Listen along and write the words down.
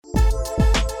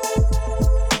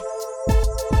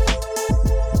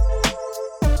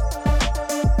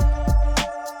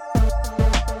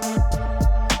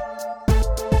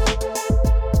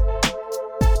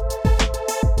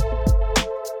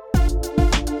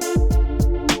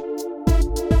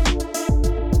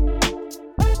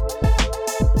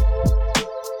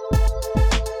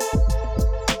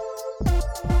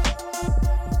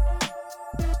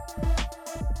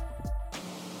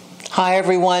Hi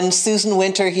everyone, Susan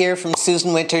Winter here from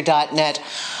SusanWinter.net.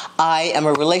 I am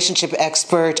a relationship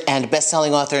expert and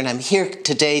best-selling author, and I'm here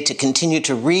today to continue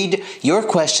to read your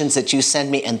questions that you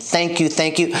send me, and thank you.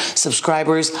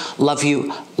 Subscribers, love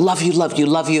you.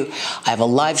 I have a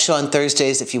live show on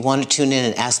Thursdays if you want to tune in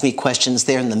and ask me questions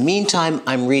there. In the meantime,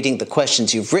 I'm reading the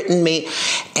questions you've written me,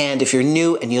 and if you're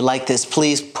new and you like this,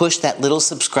 please push that little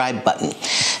subscribe button.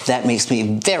 That makes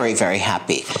me very, very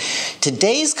happy.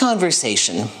 Today's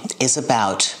conversation is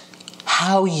about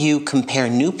how you compare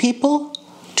new people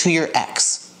to your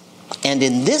ex. And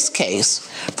in this case,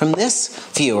 from this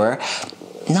viewer,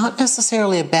 not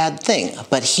necessarily a bad thing,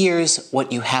 but here's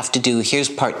what you have to do. Here's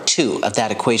part 2 of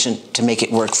that equation to make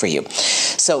it work for you.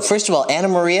 So first of all, Anna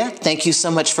Maria, thank you so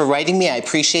much for writing me. I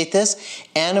appreciate this.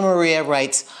 Anna Maria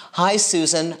writes, "Hi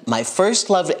Susan, my first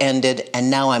love ended and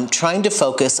now I'm trying to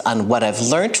focus on what I've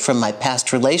learned from my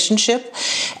past relationship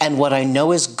and what I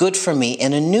know is good for me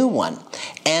in a new one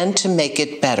and to make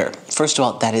it better." First of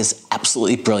all, that is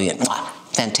absolutely brilliant.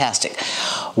 Fantastic.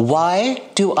 "Why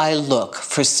do I look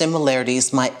for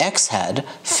similarities my ex had,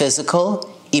 physical,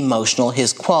 emotional,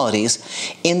 his qualities,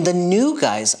 in the new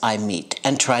guys I meet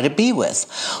and try to be with?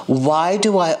 Why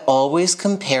do I always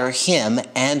compare him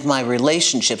and my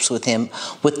relationships with him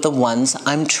with the ones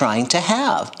I'm trying to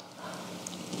have?"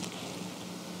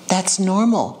 That's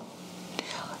normal.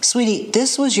 Sweetie,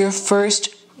 this was your first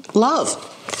love.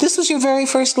 This was your very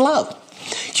first love.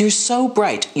 You're so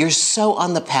bright. You're so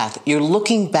on the path. You're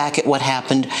looking back at what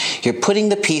happened. You're putting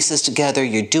the pieces together.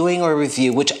 You're doing a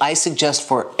review, which I suggest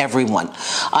for everyone.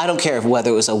 I don't care whether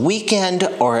it was a weekend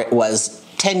or it was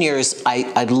 10 years.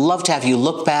 I'd love to have you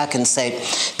look back and say,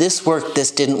 this worked, this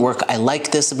didn't work. I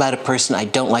like this about a person. I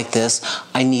don't like this.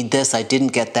 I need this. I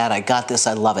didn't get that. I got this.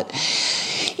 I love it.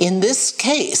 In this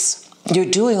case, you're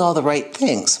doing all the right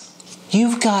things.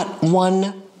 You've got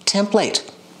one template.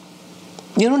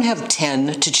 You don't have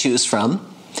 10 to choose from.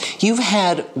 You've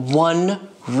had one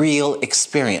real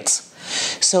experience.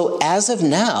 So as of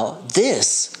now,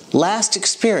 this last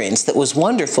experience that was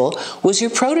wonderful was your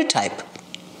prototype.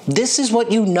 This is what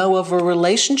you know of a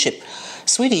relationship.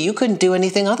 Sweetie, you couldn't do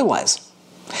anything otherwise.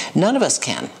 None of us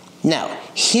can. Now,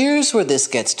 here's where this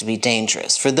gets to be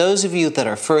dangerous. For those of you that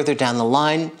are further down the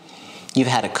line, you've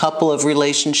had a couple of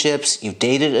relationships, you've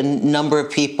dated a number of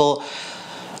people,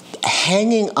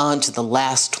 hanging on to the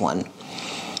last one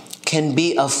can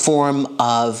be a form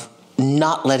of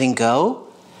not letting go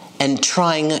and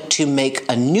trying to make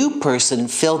a new person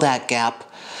fill that gap,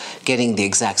 getting the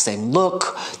exact same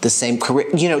look, the same career,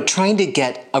 trying to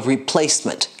get a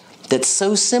replacement that's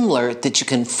so similar that you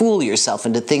can fool yourself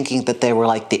into thinking that they were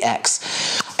like the ex.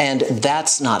 And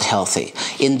that's not healthy.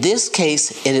 In this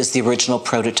case, it is the original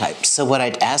prototype. So what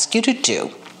I'd ask you to do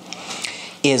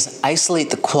is isolate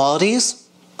the qualities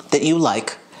that you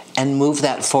like and move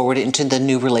that forward into the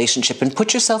new relationship and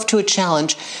put yourself to a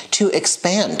challenge to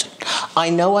expand. I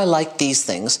know I like these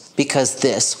things because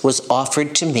this was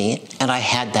offered to me and I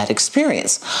had that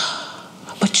experience.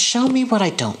 But show me what I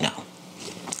don't know.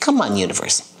 Come on,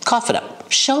 universe, cough it up.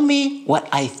 Show me what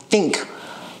I think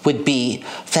would be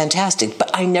fantastic, but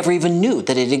I never even knew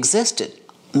that it existed.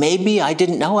 Maybe I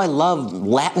didn't know I loved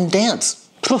Latin dance.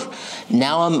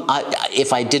 Now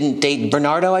if I didn't date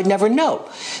Bernardo, I'd never know.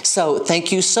 So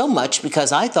thank you so much,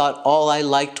 because I thought all I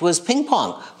liked was ping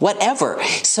pong, whatever.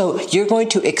 So you're going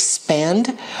to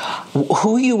expand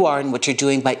who you are and what you're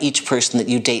doing by each person that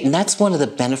you date. And that's one of the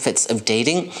benefits of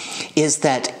dating, is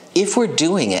that if we're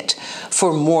doing it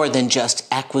for more than just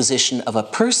acquisition of a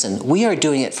person, we are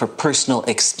doing it for personal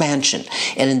expansion.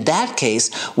 And in that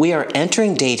case, we are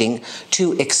entering dating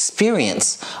to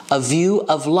experience a view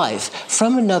of life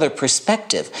from another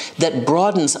perspective that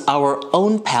broadens our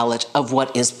own palette of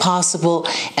what is possible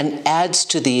and adds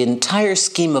to the entire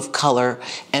scheme of color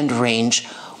and range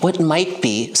what might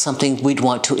be something we'd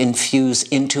want to infuse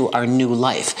into our new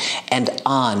life, and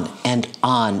on and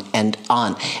on and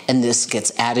on. And this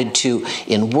gets added to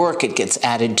in work, it gets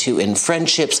added to in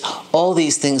friendships. All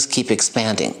these things keep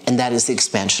expanding, and that is the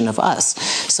expansion of us.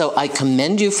 So I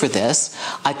commend you for this.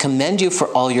 I commend you for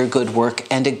all your good work.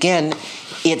 And again,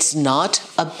 it's not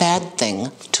a bad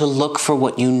thing to look for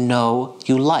what you know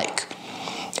you like.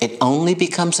 It only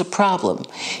becomes a problem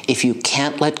if you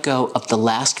can't let go of the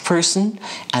last person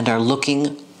and are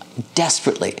looking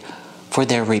desperately for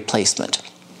their replacement,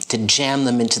 to jam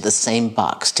them into the same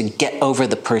box, to get over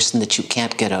the person that you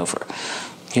can't get over.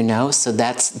 You know, so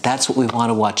that's what we want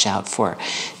to watch out for.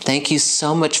 Thank you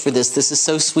so much for this. This is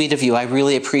so sweet of you. I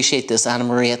really appreciate this, Anna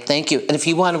Maria. Thank you. And if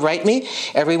you want to write me,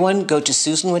 everyone go to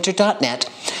susanwinter.net,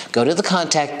 go to the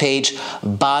contact page,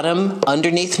 bottom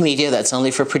underneath media, that's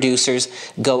only for producers.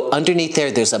 Go underneath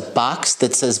there, there's a box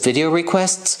that says video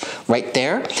requests right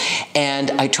there.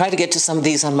 And I try to get to some of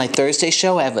these on my Thursday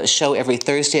show. I have a show every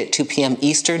Thursday at 2 p.m.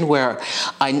 Eastern where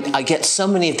I get so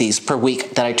many of these per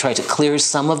week that I try to clear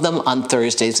some of them on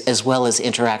Thursdays as well as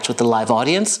interact with the live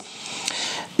audience.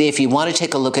 If you want to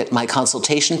take a look at my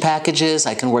consultation packages,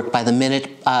 I can work by the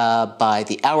minute, by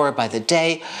the hour, by the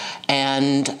day.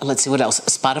 And let's see what else.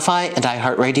 Spotify and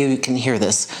iHeartRadio, you can hear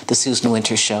this, The Susan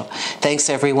Winter Show. Thanks,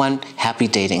 everyone. Happy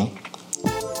dating.